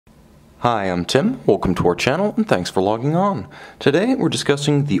Hi, I'm Tim. Welcome to our channel and thanks for logging on. Today we're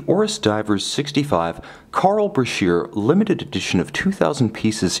discussing the Oris Divers 65 Carl Brashear limited edition of 2,000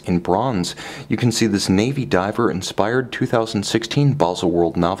 pieces in bronze. You can see this Navy diver inspired 2016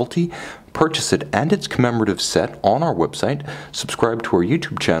 Baselworld novelty. Purchase it and its commemorative set on our website. Subscribe to our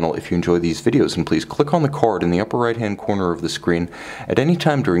YouTube channel if you enjoy these videos, and please click on the card in the upper right hand corner of the screen at any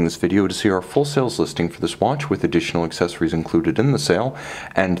time during this video to see our full sales listing for this watch with additional accessories included in the sale,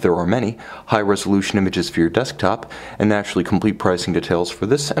 and there are many, high resolution images for your desktop, and naturally complete pricing details for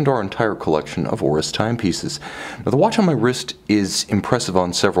this and our entire collection of Oris timepieces. Now the watch on my wrist is impressive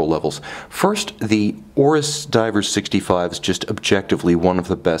on several levels. First, the Oris Divers 65 is just objectively one of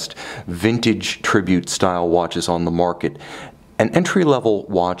the best vintage tribute style watches on the market. An entry-level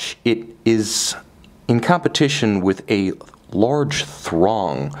watch, it is in competition with a large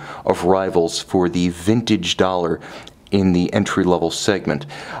throng of rivals for the vintage dollar in the entry-level segment.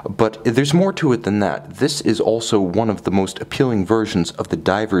 But there's more to it than that. This is also one of the most appealing versions of the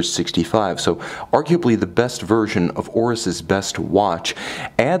Divers 65, so arguably the best version of Oris's best watch.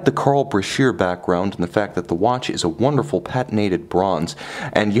 Add the Carl Brashear background and the fact that the watch is a wonderful patinated bronze,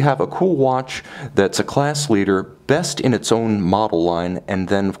 and you have a cool watch that's a class leader, best in its own model line, and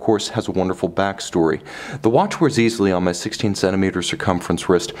then of course has a wonderful backstory. The watch wears easily on my 16cm circumference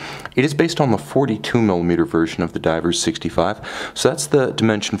wrist. It is based on the 42mm version of the Divers 65, so that's the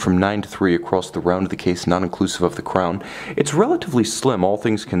dimension from 9 to 3 across the round of the case, not inclusive of the crown. It's relatively slim, all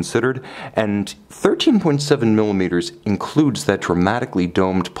things considered, and 13.7mm includes that dramatically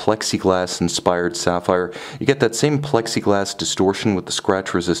domed plexiglass-inspired sapphire. You get that same plexiglass distortion with the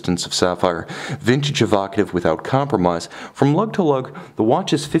scratch resistance of sapphire, vintage evocative without compromise. From lug to lug, the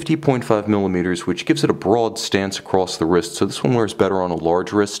watch is 50.5mm, which gives it a broad stance across the wrist, so this one wears better on a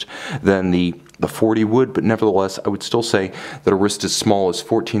large wrist than the 40 would, but nevertheless, I would still say that a wrist as small as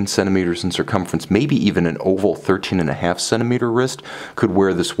 14 centimeters in circumference, maybe even an oval 13.5 centimeter wrist, could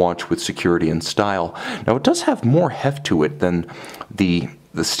wear this watch with security and style. Now, it does have more heft to it than the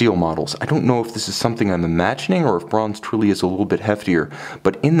steel models. I don't know if this is something I'm imagining or if bronze truly is a little bit heftier,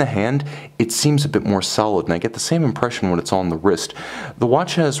 but in the hand it seems a bit more solid, and I get the same impression when it's on the wrist. The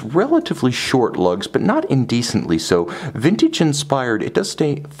watch has relatively short lugs, but not indecently so. Vintage inspired, it does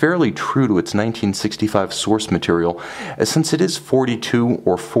stay fairly true to its 1965 source material, since it is 42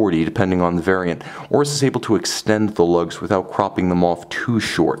 or 40 depending on the variant. Oris is able to extend the lugs without cropping them off too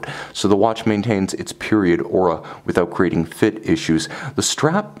short, so the watch maintains its period aura without creating fit issues. The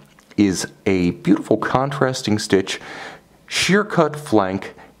strap is a beautiful contrasting stitch, sheer cut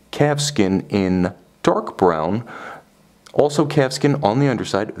flank, calfskin in dark brown, also calfskin on the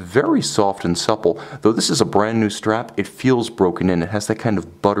underside, very soft and supple. Though this is a brand new strap, it feels broken in. It has that kind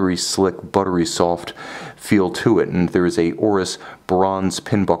of buttery slick, buttery soft feel to it, and there is a Oris bronze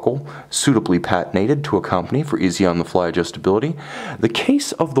pin buckle, suitably patinated to accompany for easy on-the-fly adjustability. The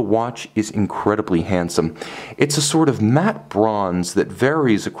case of the watch is incredibly handsome. It's a sort of matte bronze that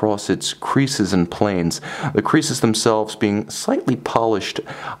varies across its creases and planes, the creases themselves being slightly polished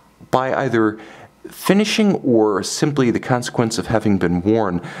by either finishing or simply the consequence of having been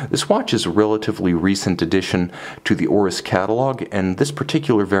worn. This watch is a relatively recent addition to the Oris catalog, and this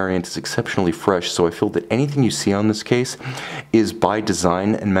particular variant is exceptionally fresh, so I feel that anything you see on this case is by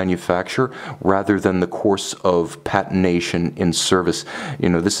design and manufacture rather than the course of patination in service. You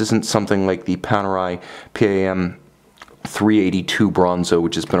know, this isn't something like the Panerai PAM 382 Bronzo,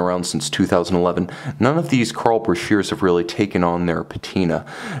 which has been around since 2011. None of these Carl Brashears have really taken on their patina.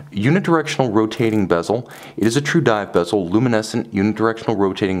 Unidirectional rotating bezel. It is a true dive bezel, luminescent, unidirectional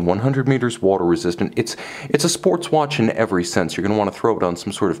rotating, 100 meters water resistant. It's a sports watch in every sense. You're going to want to throw it on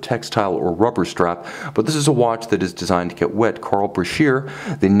some sort of textile or rubber strap, but this is a watch that is designed to get wet. Carl Brashear,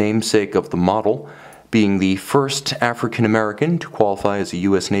 the namesake of the model, being the first African-American to qualify as a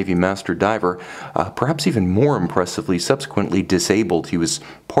U.S. Navy master diver, perhaps even more impressively, subsequently disabled. He was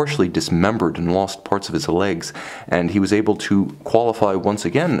partially dismembered and lost parts of his legs, and he was able to qualify once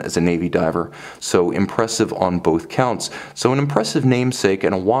again as a Navy diver, so impressive on both counts. So an impressive namesake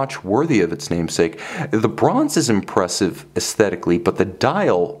and a watch worthy of its namesake. The bronze is impressive aesthetically, but the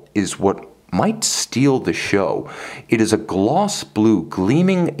dial is what might steal the show. It is a gloss blue,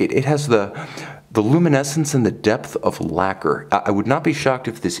 gleaming. It has the luminescence and the depth of lacquer. I would not be shocked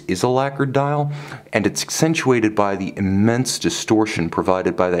if this is a lacquered dial, and it's accentuated by the immense distortion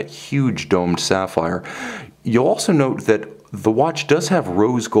provided by that huge domed sapphire. You'll also note that the watch does have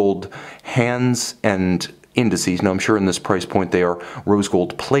rose gold hands and indices. Now I'm sure in this price point they are rose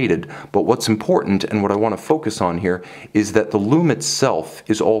gold plated, but what's important and what I want to focus on here is that the lume itself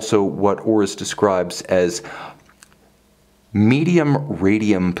is also what Oris describes as medium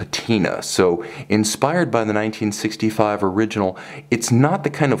radium patina. So inspired by the 1965 original, it's not the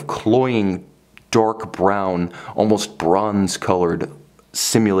kind of cloying dark brown, almost bronze colored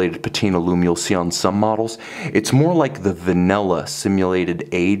simulated patina loom you'll see on some models. It's more like the vanilla simulated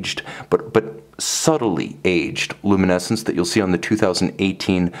aged, but subtly aged luminescence that you'll see on the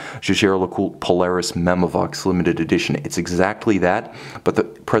 2018 Jaeger-LeCoultre Polaris Memovox limited edition. It's exactly that, but the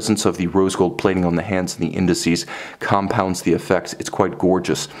presence of the rose gold plating on the hands and the indices compounds the effects. It's quite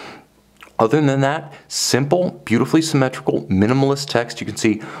gorgeous. Other than that, simple, beautifully symmetrical, minimalist text. You can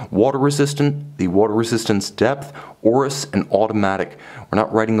see water resistant, the water resistance depth, Oris, and automatic. We're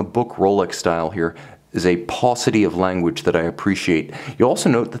not writing a book Rolex style here. Is a paucity of language that I appreciate. You'll also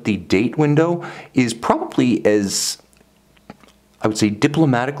note that the date window is probably as, I would say,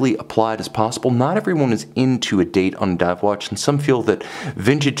 diplomatically applied as possible. Not everyone is into a date on a dive watch, and some feel that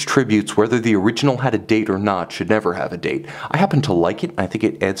vintage tributes, whether the original had a date or not, should never have a date. I happen to like it, and I think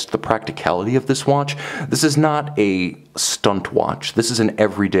it adds to the practicality of this watch. This is not a stunt watch. This is an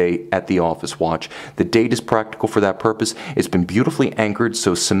everyday at the office watch. The date is practical for that purpose. It's been beautifully anchored,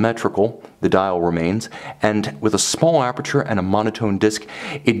 so symmetrical, the dial remains, and with a small aperture and a monotone disc,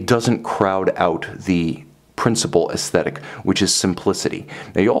 it doesn't crowd out the principal aesthetic, which is simplicity.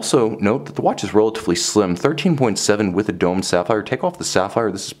 Now you also note that the watch is relatively slim, 13.7 with a domed sapphire. Take off the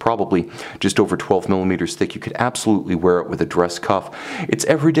sapphire, this is probably just over 12 millimeters thick. You could absolutely wear it with a dress cuff. It's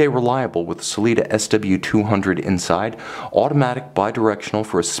everyday reliable with the Sellita SW200 inside, automatic bidirectional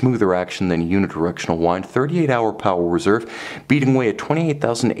for a smoother action than a unidirectional wind, 38-hour power reserve, beating away at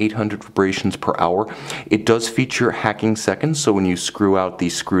 28,800 vibrations per hour. It does feature hacking seconds, so when you screw out the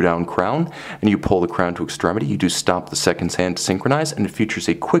screw down crown and you pull the crown to extremity, you do stop the seconds hand to synchronize, and it features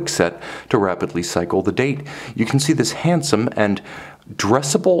a quick set to rapidly cycle the date. You can see this handsome and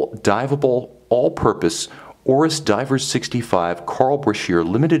dressable, diveable, all-purpose Oris Divers 65 Carl Brashear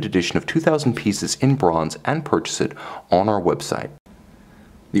limited edition of 2,000 pieces in bronze, and purchase it on our website.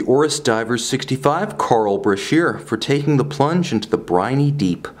 The Oris Divers 65 Carl Brashear, for taking the plunge into the briny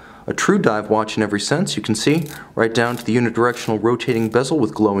deep. A true dive watch in every sense, you can see, right down to the unidirectional rotating bezel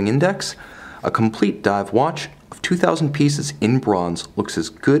with glowing index. A complete dive watch of 2,000 pieces in bronze looks as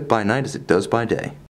good by night as it does by day.